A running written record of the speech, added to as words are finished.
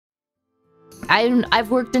I've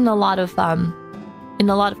worked in a lot of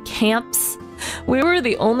camps. We were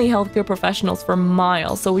the only healthcare professionals for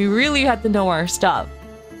miles, so we really had to know our stuff.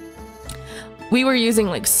 We were using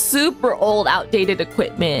like super old, outdated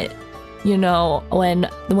equipment, you know, when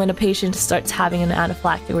a patient starts having an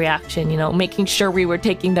anaphylactic reaction, you know, making sure we were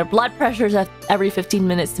taking their blood pressures at every 15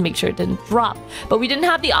 minutes to make sure it didn't drop. But we didn't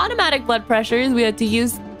have the automatic blood pressures. We had to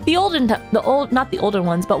use the not the older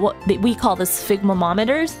ones, but what we call the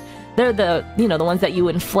sphygmometers. They're the, you know, the ones that you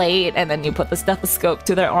inflate and then you put the stethoscope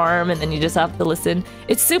to their arm and then you just have to listen.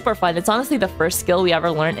 It's super fun. It's honestly the first skill we ever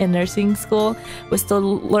learned in nursing school, was to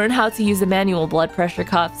learn how to use the manual blood pressure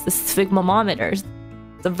cuffs, the sphygmometers.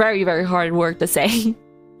 It's a very, very hard word to say,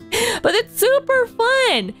 but it's super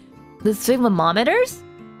fun. The sphygmometers?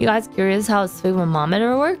 You guys curious how a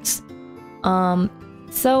sphygmometer works?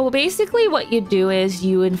 So basically what you do is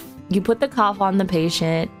you put the cuff on the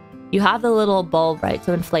patient. You have the little bulb, right,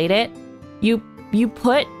 to inflate it. You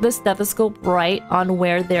put the stethoscope right on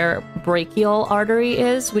where their brachial artery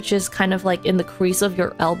is, which is kind of like in the crease of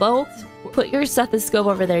your elbow. Put your stethoscope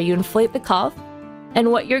over there. You inflate the cuff,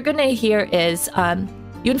 and what you're gonna hear is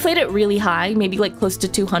you inflate it really high, maybe like close to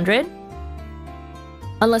 200,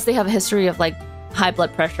 unless they have a history of like high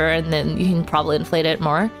blood pressure, and then you can probably inflate it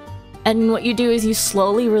more. And what you do is you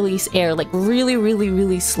slowly release air, like really, really,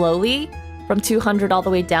 really slowly, from 200 all the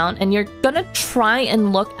way down, and you're gonna try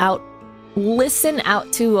and listen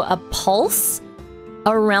out to a pulse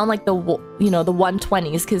around like the, you know, the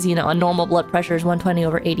 120s, because, you know, a normal blood pressure is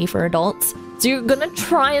 120/80 for adults. So you're gonna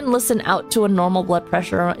try and listen out to a normal blood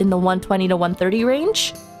pressure in the 120 to 130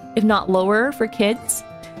 range, if not lower for kids.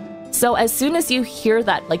 So as soon as you hear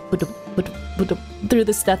that, like through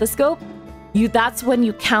the stethoscope, that's when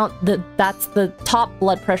you count that's the top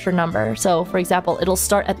blood pressure number. So for example, it'll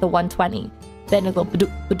start at the 120, then it'll go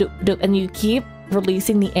ba-doop, ba-doop, ba-doop, and you keep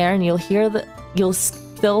releasing the air, and you'll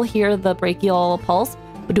still hear the brachial pulse,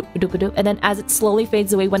 ba-doop, ba-doop, ba-doop, and then as it slowly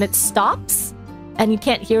fades away, when it stops and you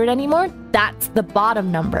can't hear it anymore, that's the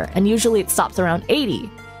bottom number, and usually it stops around 80.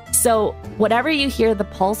 So whatever you hear the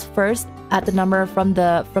pulse first at the number from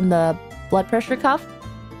the blood pressure cuff,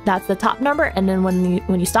 that's the top number, and then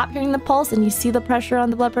when you stop hearing the pulse and you see the pressure on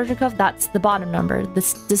the blood pressure cuff, that's the bottom number, the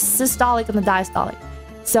systolic and the diastolic.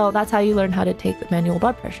 So that's how you learn how to take the manual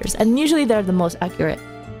blood pressures, and usually they're the most accurate.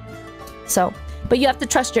 So, but you have to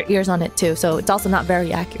trust your ears on it too, so it's also not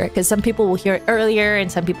very accurate, because some people will hear it earlier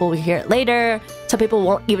and some people will hear it later. Some people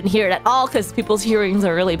won't even hear it at all because people's hearings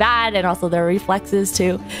are really bad, and also their reflexes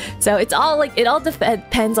too. So it's all like, it all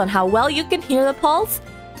depends on how well you can hear the pulse,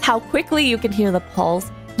 how quickly you can hear the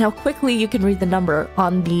pulse, and how quickly you can read the number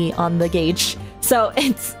on the gauge. So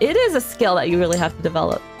it is a skill that you really have to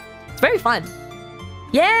develop. It's very fun.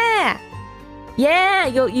 Yeah! Yeah!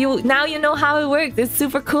 Now you know how it works. It's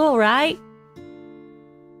super cool, right?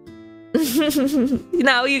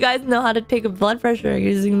 Now you guys know how to take a blood pressure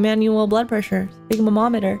using manual blood pressure,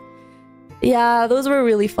 sphygmometer. Yeah, those were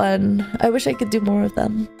really fun. I wish I could do more of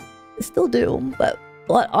them. I still do, but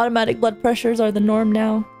automatic blood pressures are the norm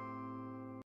now.